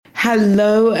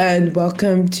Hello and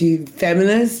welcome to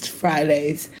Feminist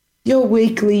Fridays, your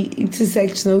weekly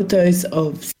intersectional dose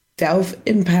of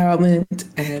self-empowerment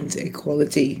and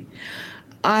equality.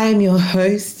 I'm your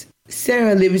host,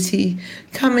 Sarah Liberty,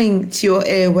 coming to your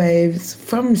airwaves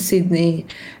from Sydney,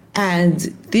 and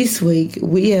this week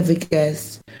we have a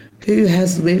guest who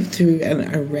has lived through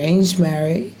an arranged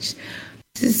marriage,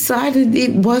 decided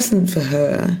it wasn't for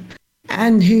her,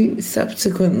 and who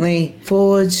subsequently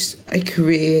forged a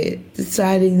career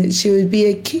deciding that she would be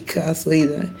a kick-ass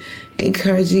leader,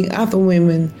 encouraging other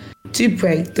women to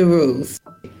break the rules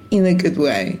in a good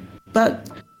way. But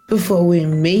before we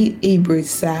meet Ebru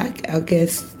Sak, our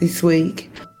guest this week,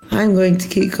 I'm going to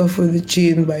kick off with a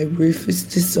tune by Rufus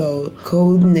Du Sol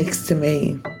called Next to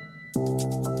Me.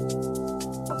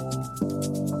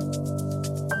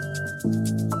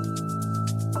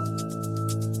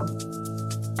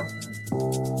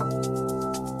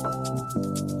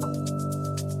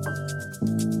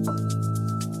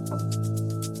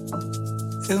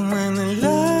 And when the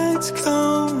lights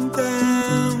come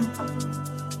down,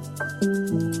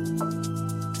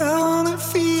 I wanna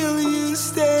feel you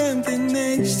standing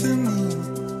next to me.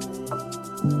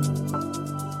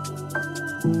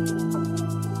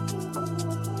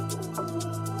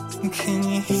 And can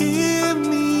you hear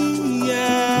me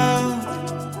out?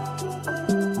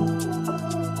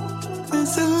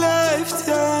 There's a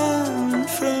lifetime in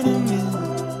front of me.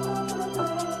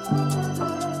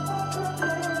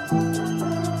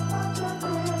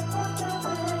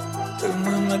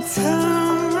 My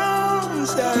time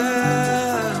runs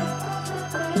out,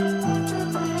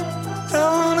 I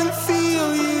wanna feel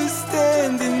you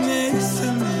standing next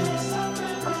to me.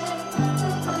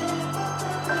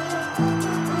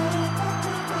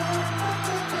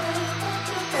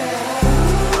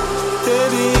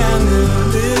 Baby, I knew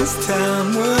this time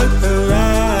would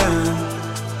arrive,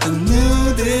 I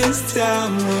knew this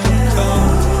time would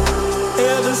come.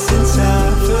 Ever since I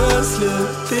first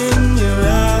looked in your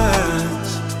eyes,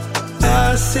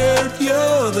 I said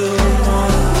you're the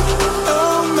one.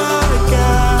 Oh my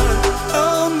God,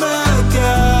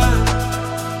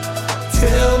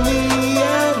 tell me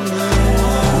I'm the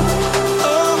one.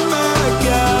 Oh my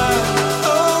God,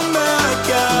 oh my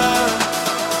God.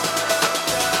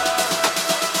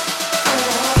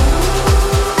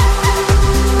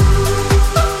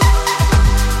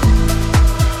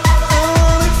 I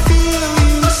wanna feel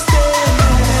you standing next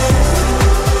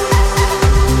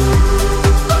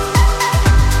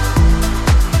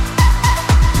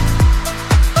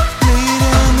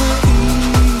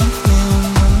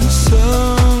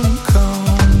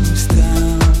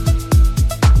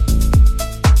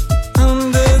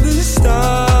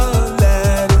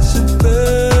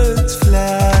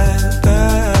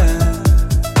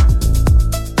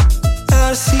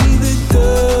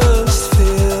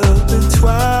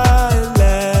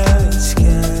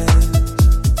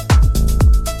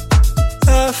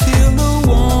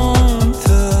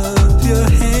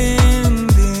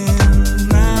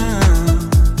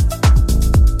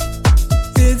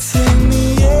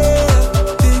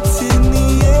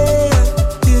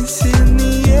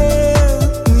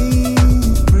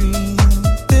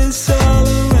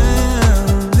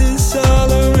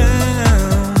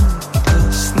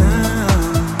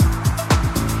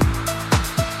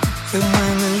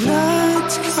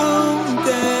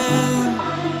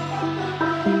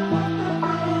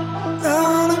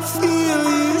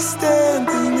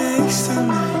to me.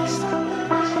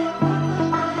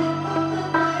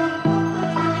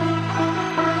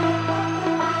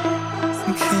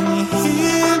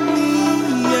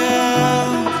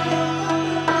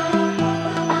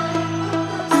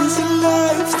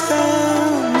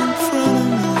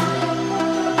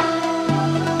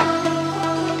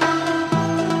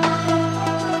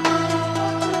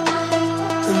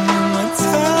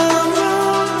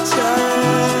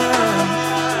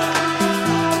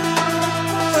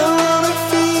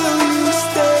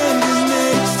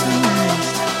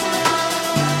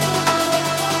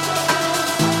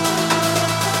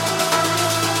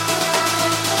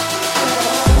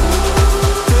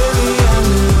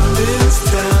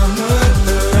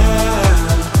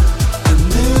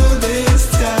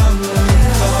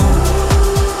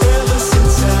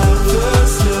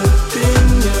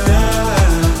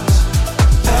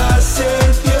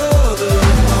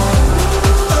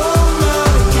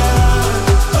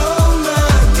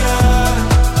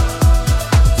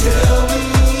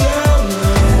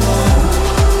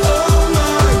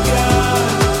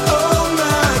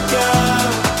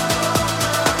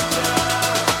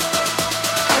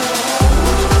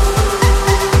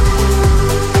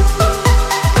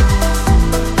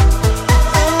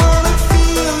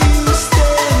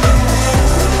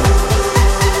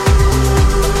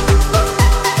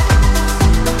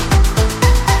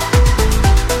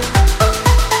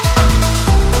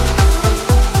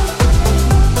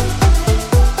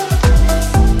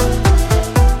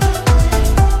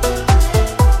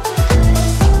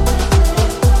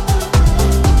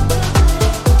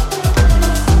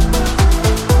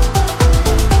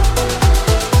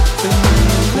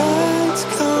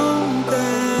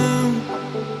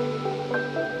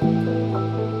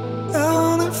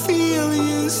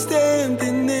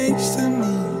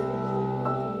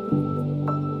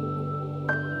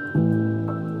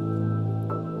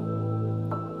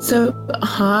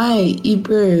 Hi,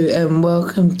 Ebru, and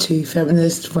welcome to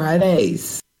Feminist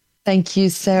Fridays. Thank you,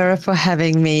 Sarah, for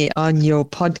having me on your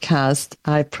podcast.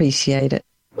 I appreciate it.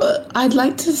 Well, I'd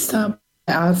like to start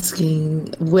by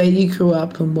asking where you grew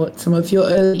up and what some of your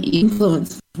early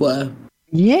influences were.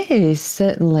 Yes,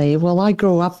 certainly. Well, I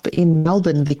grew up in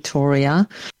Melbourne, Victoria.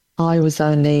 I was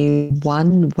only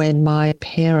one when my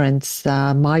parents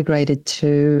migrated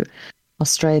to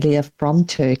Australia from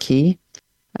Turkey.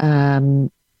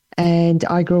 And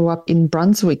I grew up in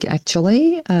Brunswick,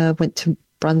 actually. Went to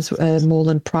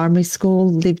Moreland Primary School,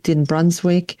 lived in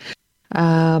Brunswick.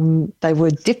 They were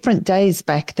different days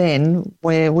back then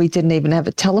where we didn't even have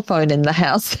a telephone in the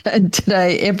house. And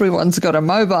today everyone's got a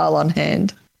mobile on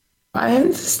hand. I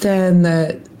understand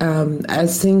that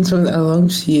as things went along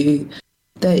to you,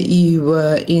 that you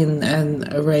were in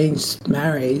an arranged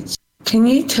marriage. Can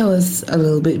you tell us a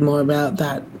little bit more about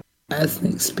that as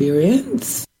an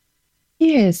experience?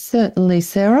 Yes, certainly,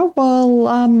 Sarah.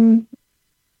 Well,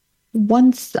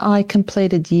 once I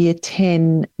completed year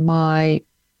 10, my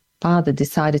father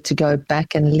decided to go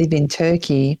back and live in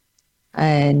Turkey.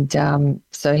 And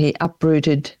so he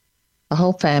uprooted the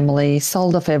whole family,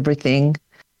 sold off everything.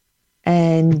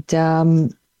 And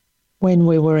when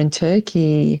we were in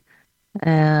Turkey,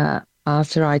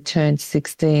 after I turned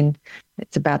 16,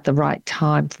 it's about the right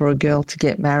time for a girl to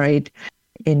get married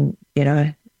in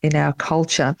our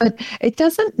culture. But it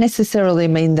doesn't necessarily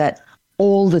mean that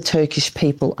all the Turkish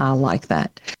people are like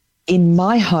that. In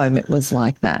my home, it was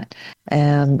like that.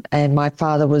 And my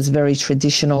father was very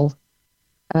traditional.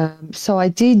 So I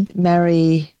did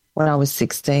marry when I was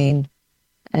 16,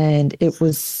 and it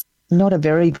was not a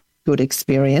very good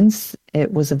experience.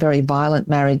 It was a very violent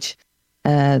marriage.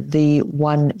 The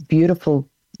one beautiful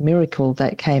miracle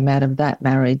that came out of that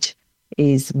marriage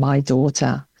is my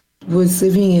daughter. Was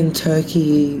living in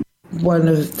Turkey one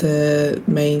of the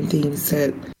main things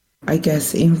that I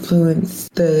guess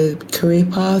influenced the career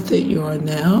path that you're on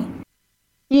now?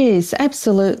 Yes,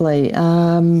 absolutely.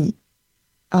 I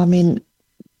mean,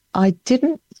 I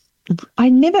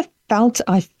never felt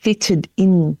I fitted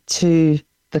into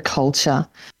the culture,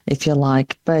 if you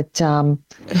like, but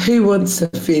who wants to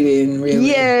fit in,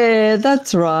 really? Yeah,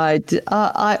 that's right.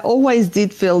 I always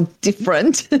did feel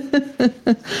different.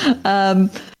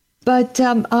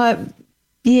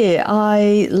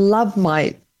 I love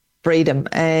my freedom,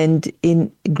 and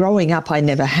in growing up, I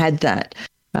never had that.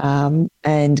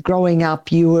 And growing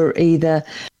up, you were either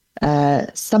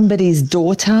somebody's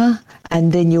daughter,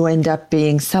 and then you end up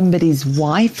being somebody's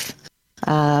wife.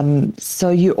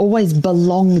 So you always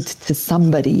belonged to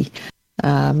somebody,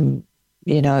 and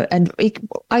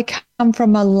I come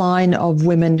from a line of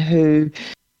women who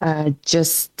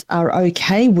just are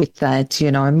okay with that.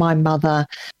 My mother,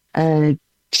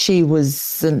 she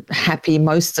wasn't happy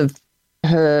most of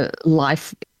her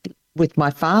life with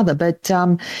my father, but,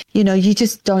 you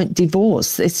just don't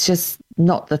divorce. It's just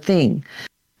not the thing.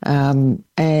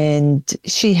 And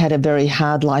she had a very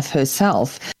hard life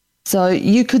herself. So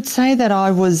you could say that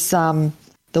I was the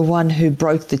one who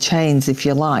broke the chains, if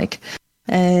you like.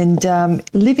 And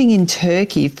living in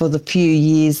Turkey for the few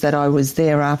years that I was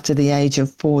there after the age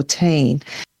of 14,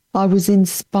 I was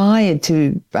inspired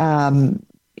to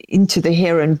into the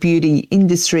hair and beauty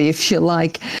industry, if you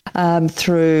like,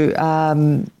 through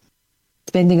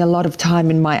spending a lot of time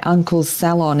in my uncle's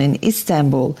salon in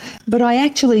Istanbul. But I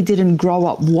actually didn't grow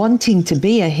up wanting to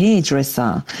be a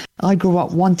hairdresser. I grew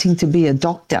up wanting to be a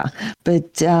doctor,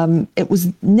 but it was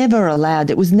never allowed.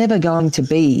 It was never going to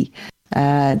be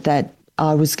that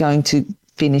I was going to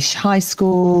finish high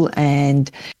school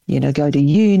and, go to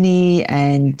uni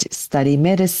and study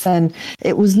medicine.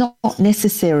 It was not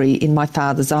necessary in my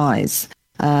father's eyes.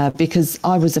 Because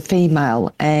I was a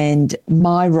female, and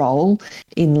my role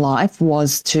in life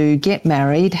was to get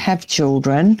married, have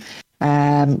children,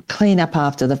 clean up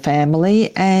after the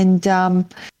family, and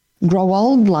grow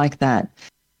old like that.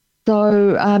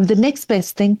 So the next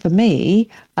best thing for me,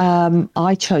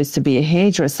 I chose to be a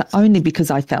hairdresser only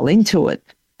because I fell into it.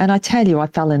 And I tell you, I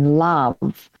fell in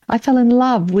love. I fell in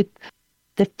love with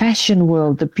the fashion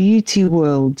world, the beauty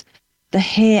world, the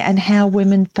hair, and how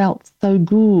women felt so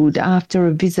good after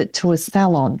a visit to a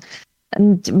salon.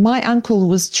 And my uncle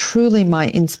was truly my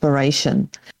inspiration,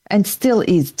 and still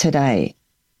is today.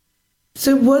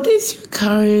 So what is your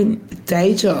current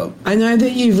day job? I know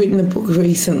that you've written a book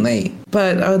recently,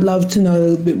 but I'd love to know a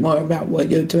little bit more about what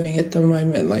you're doing at the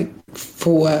moment, like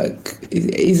for work.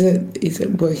 Is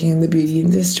it working in the beauty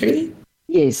industry?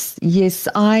 Yes.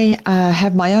 I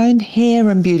have my own hair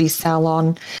and beauty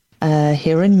salon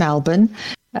here in Melbourne,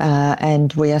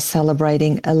 and we are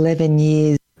celebrating 11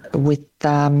 years with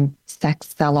Sak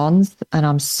salons, and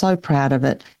I'm so proud of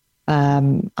it.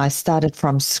 I started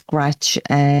from scratch,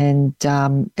 and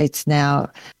it's now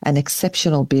an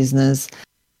exceptional business,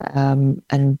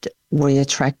 and we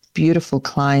attract beautiful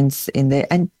clients in there.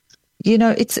 And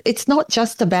it's not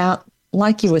just about,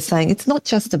 like you were saying, it's not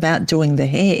just about doing the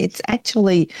hair. It's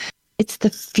the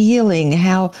feeling,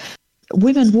 how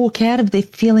women walk out of there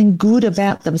feeling good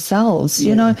about themselves,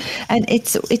 and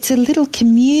it's a little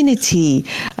community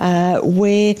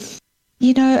where,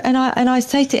 and I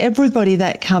say to everybody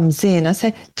that comes in, I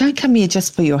say, don't come here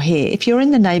just for your hair. If you're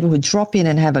in the neighborhood, drop in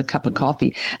and have a cup of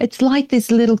coffee. It's like this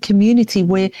little community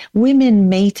where women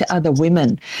meet other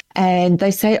women, and they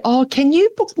say, oh, can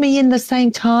you book me in the same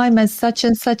time as such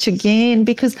and such again?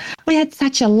 Because we had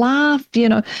such a laugh,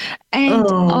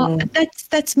 and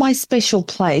that's my special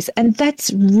place. And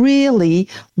that's really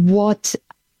what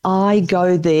I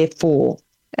go there for.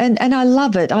 And I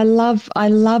love it. I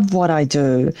love what I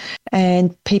do,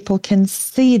 and people can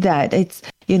see that. It's,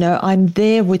 I'm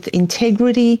there with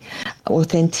integrity,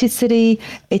 authenticity.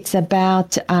 It's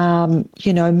about,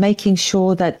 making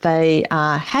sure that they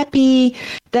are happy,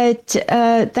 that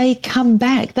they come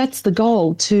back. That's the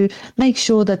goal, to make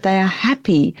sure that they are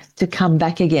happy to come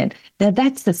back again. Now,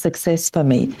 that's the success for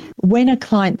me. When a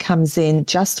client comes in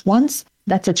just once,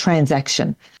 that's a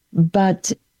transaction.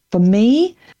 But for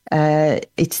me,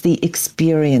 it's the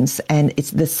experience, and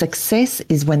it's the success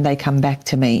is when they come back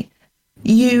to me.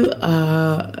 You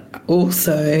are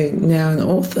also now an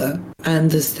author, I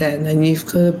understand, and you've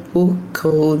got a book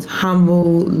called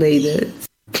Humble Leaders.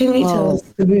 Can you tell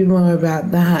us a bit more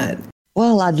about that?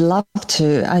 Well, I'd love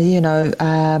to.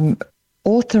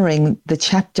 Authoring the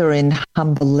chapter in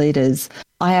Humble Leaders,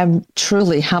 I am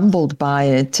truly humbled by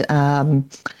it.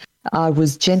 I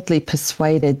was gently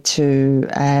persuaded to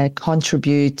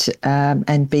contribute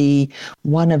and be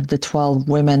one of the 12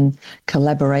 women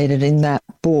collaborated in that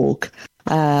book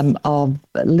of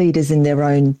leaders in their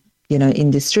own,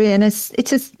 industry. And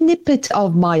it's a snippet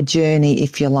of my journey,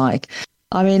 if you like.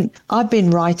 I mean, I've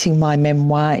been writing my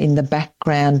memoir in the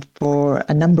background for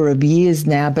a number of years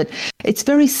now, but it's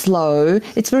very slow.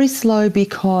 It's very slow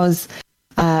because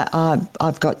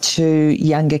I've got 2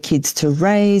 younger kids to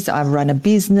raise. I run a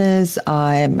business.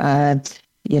 I'm,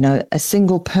 a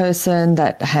single person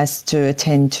that has to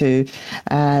attend to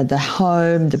the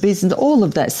home, the business, all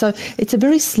of that. So it's a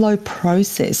very slow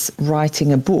process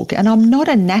writing a book. And I'm not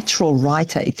a natural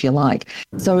writer, if you like.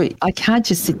 So I can't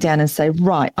just sit down and say,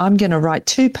 right, I'm going to write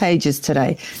 2 pages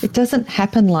today. It doesn't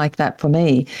happen like that for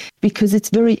me, because it's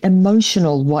very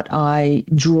emotional what I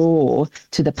draw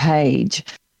to the page.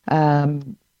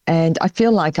 And I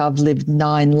feel like I've lived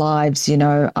 9 lives.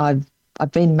 I've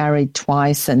been married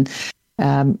twice, and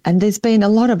there's been a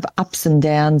lot of ups and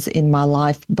downs in my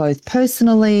life, both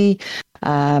personally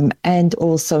and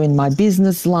also in my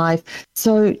business life.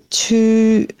 So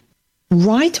to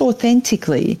write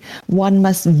authentically, one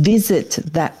must visit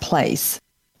that place.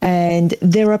 And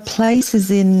there are places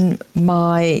in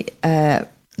my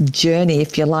journey,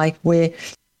 if you like, where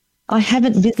I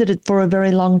haven't visited for a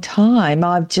very long time.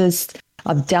 I've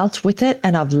dealt with it,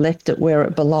 and I've left it where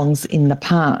it belongs in the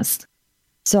past.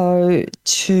 So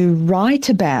to write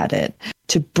about it,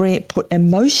 to put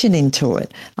emotion into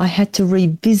it, I had to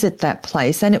revisit that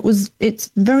place, and it's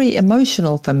very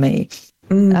emotional for me.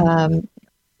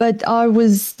 But I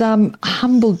was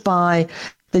humbled by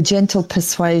the gentle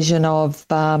persuasion of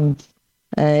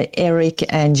Eric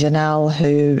and Janelle,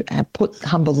 who put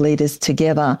Humble Leaders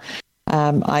together.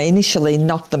 I initially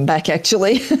knocked them back,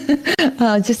 actually.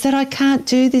 I just said, I can't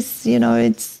do this,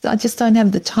 I just don't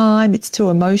have the time. It's too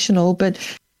emotional. But,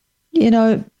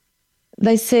 Eric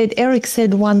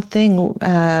said one thing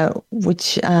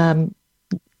which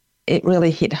it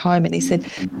really hit home. And he said,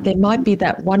 there might be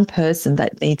that one person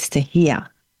that needs to hear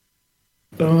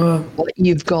what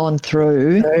you've gone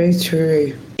through. Very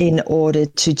true. In order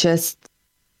to just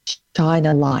shine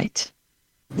a light.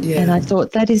 Yeah. And I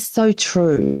thought that is so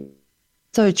true.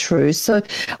 So true. So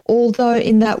although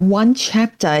in that one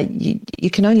chapter, you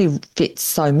can only fit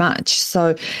so much.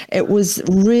 So it was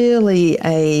really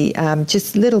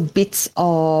just little bits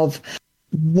of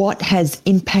what has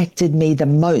impacted me the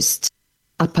most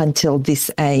up until this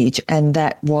age. And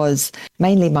that was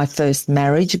mainly my first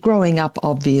marriage, growing up,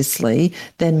 obviously,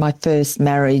 then my first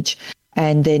marriage.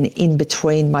 And then in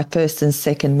between my first and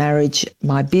second marriage,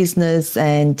 my business,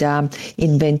 and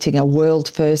inventing a world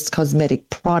first cosmetic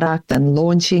product and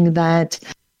launching that,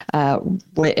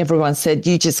 where everyone said,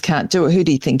 you just can't do it. Who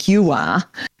do you think you are?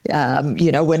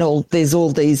 When there's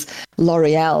all these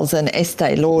L'Oreals and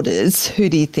Estee Lauders, who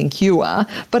do you think you are?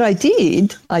 But I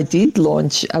did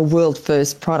launch a world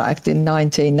first product in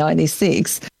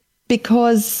 1996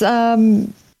 because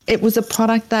it was a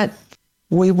product that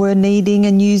we were needing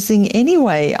and using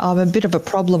anyway. I'm a bit of a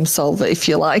problem solver, if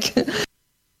you like.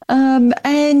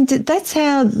 And that's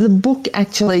how the book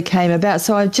actually came about.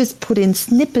 So I've just put in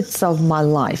snippets of my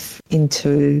life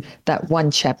into that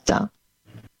one chapter.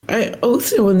 I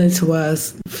also wanted to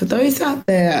ask, for those out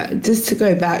there, just to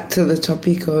go back to the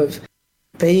topic of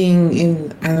being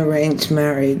in an arranged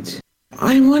marriage,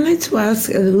 I wanted to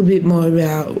ask a little bit more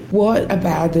about what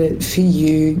about it for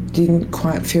you didn't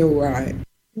quite feel right.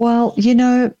 Well,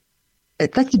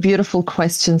 that's a beautiful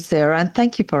question, Sarah, and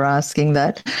thank you for asking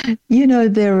that.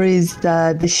 There is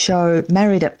the show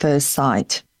Married at First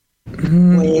Sight,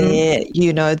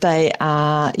 where, they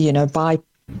are, by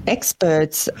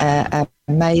experts, a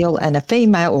male and a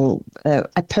female, or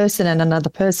a person and another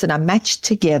person are matched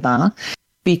together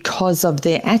because of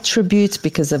their attributes,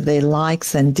 because of their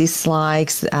likes and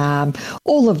dislikes,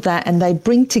 all of that, and they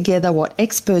bring together what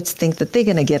experts think that they're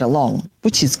going to get along,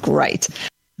 which is great.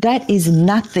 That is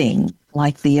nothing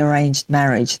like the arranged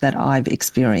marriage that I've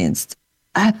experienced.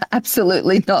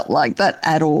 Absolutely not like that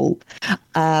at all.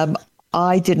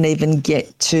 I didn't even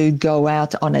get to go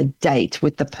out on a date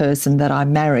with the person that I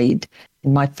married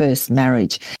in my first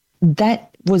marriage. That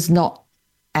was not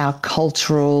our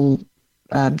cultural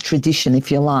tradition, if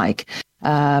you like.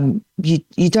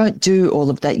 You don't do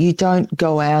all of that. You don't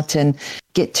go out and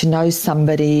get to know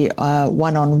somebody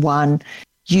one-on-one.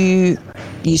 You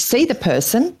see the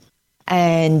person,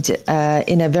 and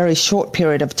in a very short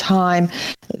period of time,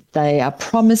 they are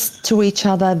promised to each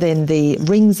other, then the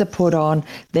rings are put on,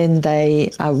 then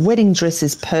a wedding dress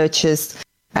is purchased,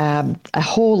 a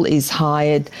hall is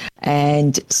hired,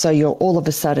 and so you're all of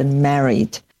a sudden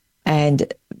married.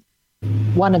 And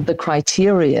one of the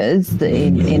criterias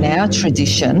in our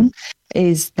tradition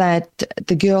is that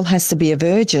the girl has to be a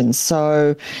virgin.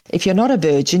 So if you're not a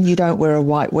virgin, you don't wear a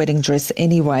white wedding dress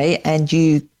anyway, and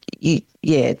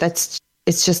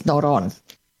it's just not on.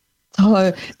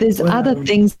 So there's other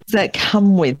things that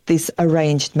come with this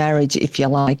arranged marriage, if you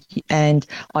like, and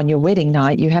on your wedding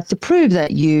night, you have to prove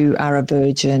that you are a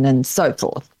virgin and so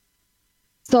forth.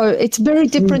 So it's very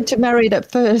different to Married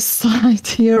at First Sight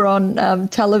here on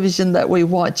television that we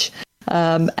watch.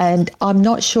 And I'm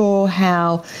not sure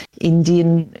how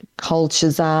Indian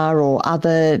cultures are or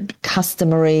other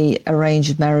customary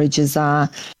arranged marriages are,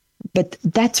 but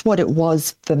that's what it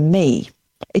was for me.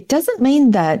 It doesn't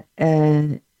mean that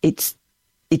it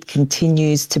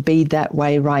continues to be that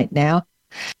way right now.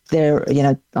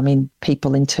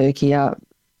 People in Turkey are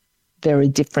very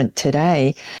different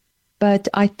today, but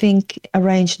I think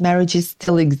arranged marriages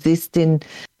still exist in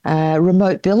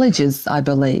remote villages, I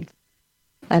believe.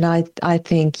 And I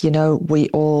think, we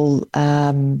all,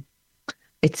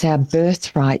 it's our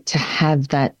birthright to have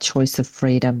that choice of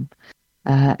freedom.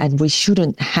 And we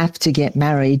shouldn't have to get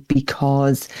married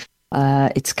because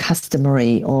it's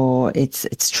customary or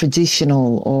it's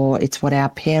traditional or it's what our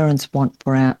parents want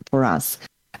for us.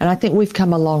 And I think we've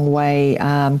come a long way.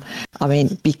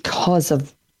 Because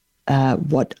of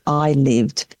what I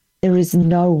lived, there is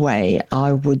no way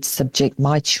I would subject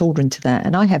my children to that.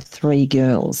 And I have 3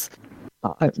 girls.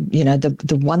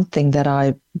 The one thing that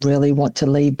I really want to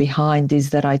leave behind is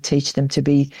that I teach them to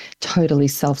be totally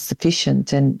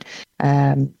self-sufficient and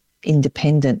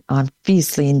independent. I'm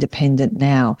fiercely independent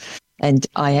now, and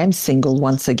I am single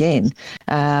once again.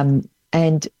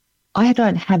 And I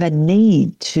don't have a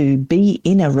need to be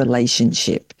in a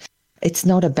relationship. It's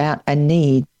not about a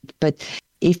need, but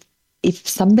if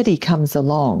somebody comes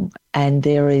along and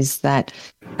there is that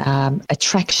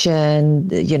attraction,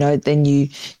 then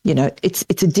it's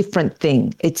a different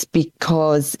thing. It's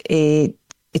because it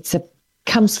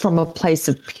comes from a place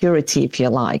of purity, if you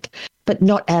like, but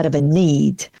not out of a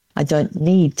need. I don't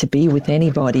need to be with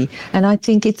anybody. And I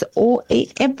think it's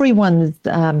everyone's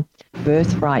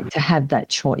birthright to have that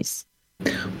choice.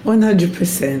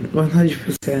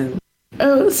 100%. I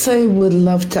also would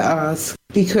love to ask,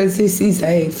 because this is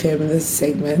a feminist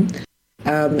segment,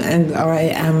 and I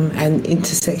am an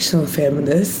intersectional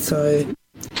feminist, so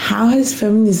how has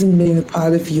feminism been a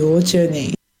part of your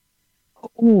journey?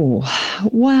 Oh,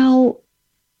 well,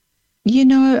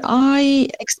 I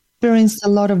experienced a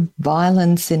lot of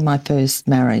violence in my first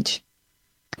marriage.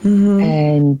 Mm-hmm.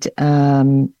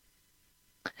 And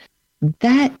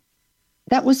that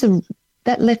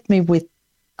left me with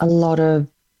a lot of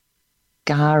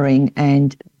scarring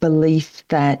and belief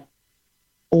that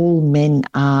all men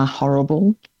are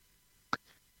horrible.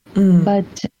 But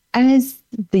as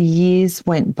the years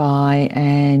went by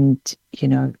and,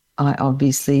 I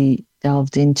obviously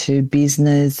delved into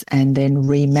business and then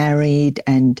remarried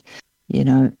and,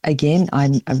 again,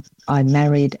 I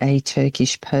married a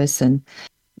Turkish person.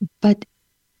 But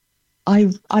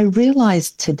I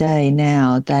realize today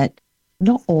now that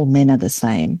not all men are the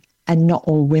same and not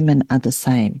all women are the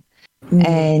same.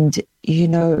 And,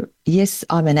 yes,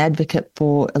 I'm an advocate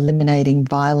for eliminating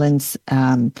violence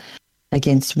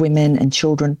against women and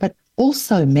children, but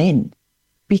also men,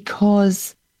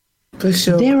 because For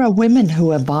sure. there are women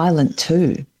who are violent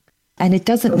too. And it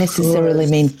doesn't necessarily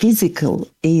mean physical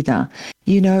either.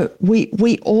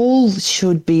 We all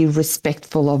should be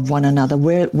respectful of one another,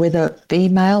 whether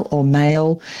female or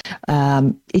male.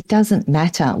 It doesn't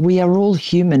matter. We are all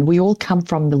human. We all come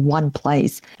from the one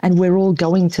place, and we're all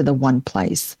going to the one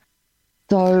place.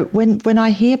 So when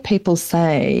I hear people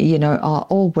say,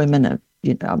 all women are,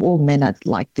 all men are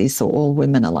like this, or all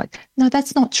women are like, no,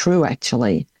 that's not true.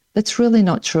 Actually, that's really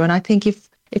not true. And I think if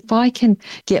I can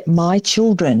get my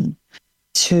children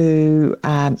to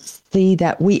see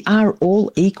that we are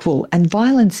all equal, and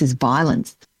violence is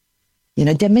violence.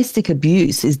 Domestic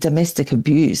abuse is domestic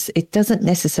abuse. It doesn't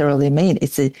necessarily mean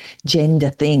it's a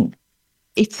gender thing.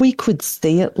 If we could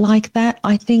see it like that,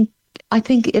 I think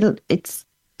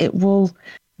it will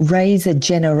raise a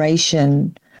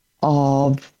generation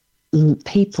of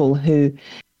people who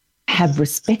have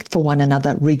respect for one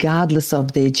another regardless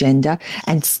of their gender,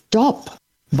 and stop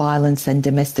violence and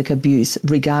domestic abuse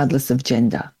regardless of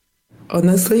gender.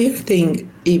 Honestly, I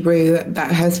think, Ebru,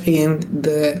 that has been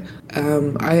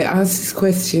I ask this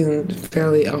question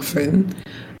fairly often,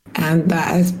 and that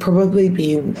has probably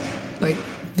been like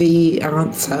the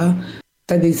answer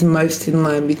that is most in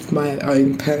line with my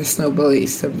own personal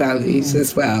beliefs and values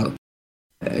as well.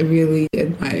 I really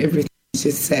admire everything you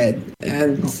just said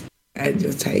and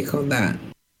your take on that.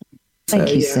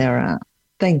 Thank you, Sarah.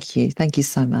 Thank you. Thank you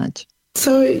so much.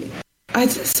 So I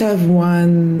just have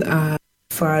one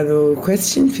final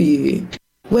question for you.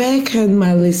 Where can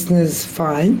my listeners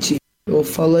find you or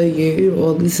follow you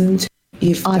or listen to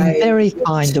you? I'm very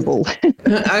findable.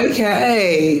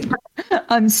 Okay.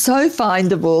 I'm so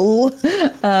findable.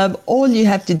 All you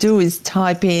have to do is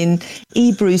type in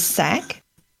ebrusak.com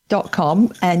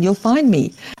and you'll find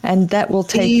me. And that will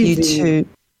take you to...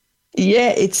 Yeah,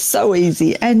 it's so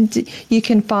easy. And you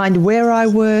can find where I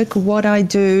work, what I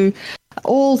do,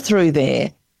 all through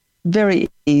there. Very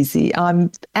easy.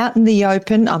 I'm out in the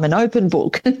open. I'm an open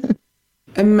book.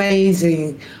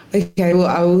 Amazing. Okay, well,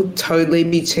 I will totally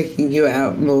be checking you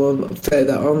out more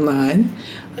further online.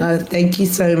 Thank you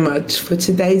so much for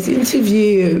today's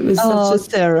interview. It was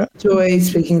such a joy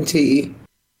speaking to you.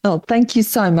 Oh, thank you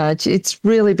so much. It's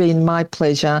really been my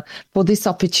pleasure for this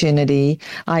opportunity.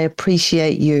 I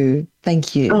appreciate you.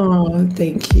 Thank you. Oh,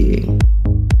 thank you.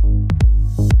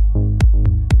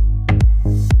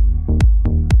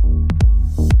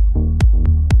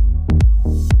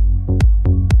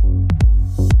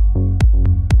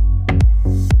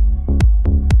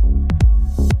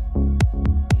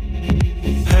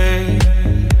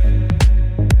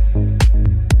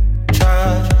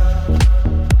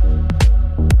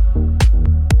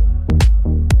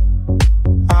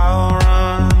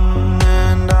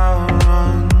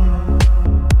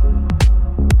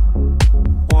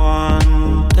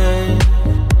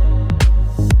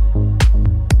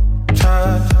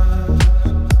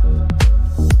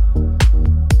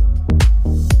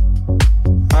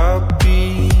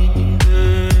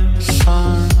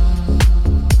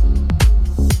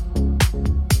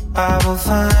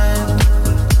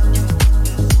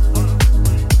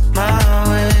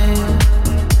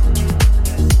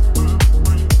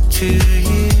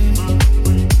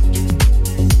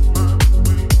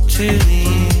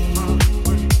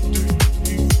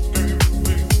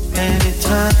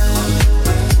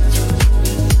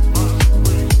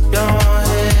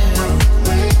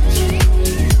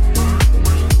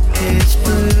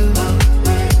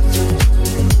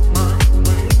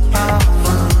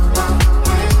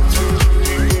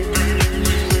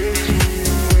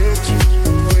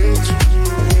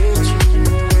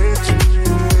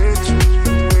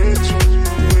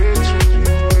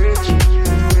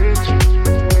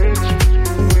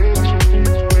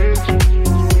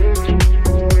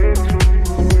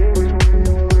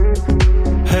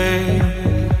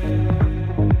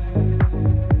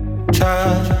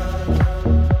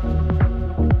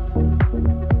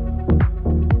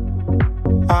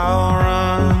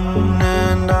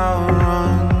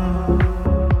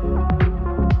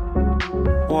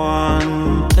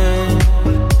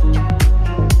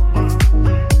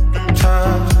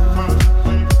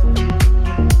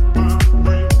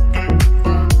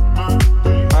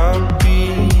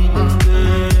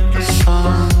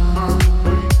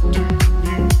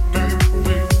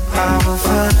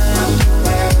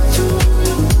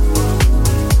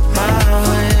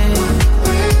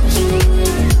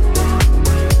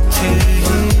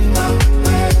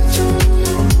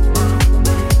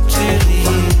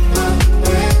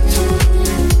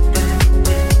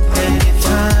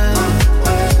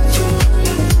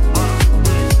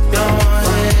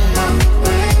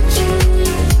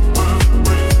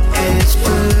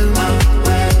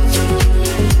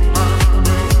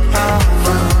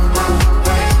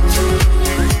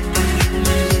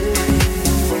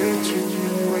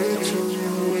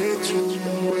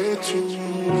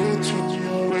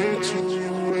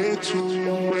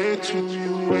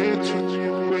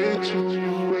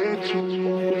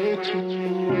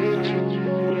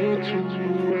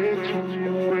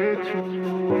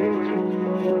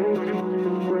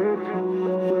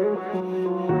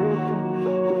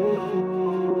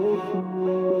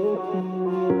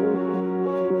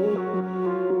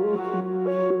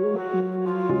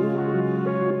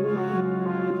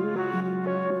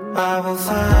 will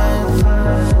find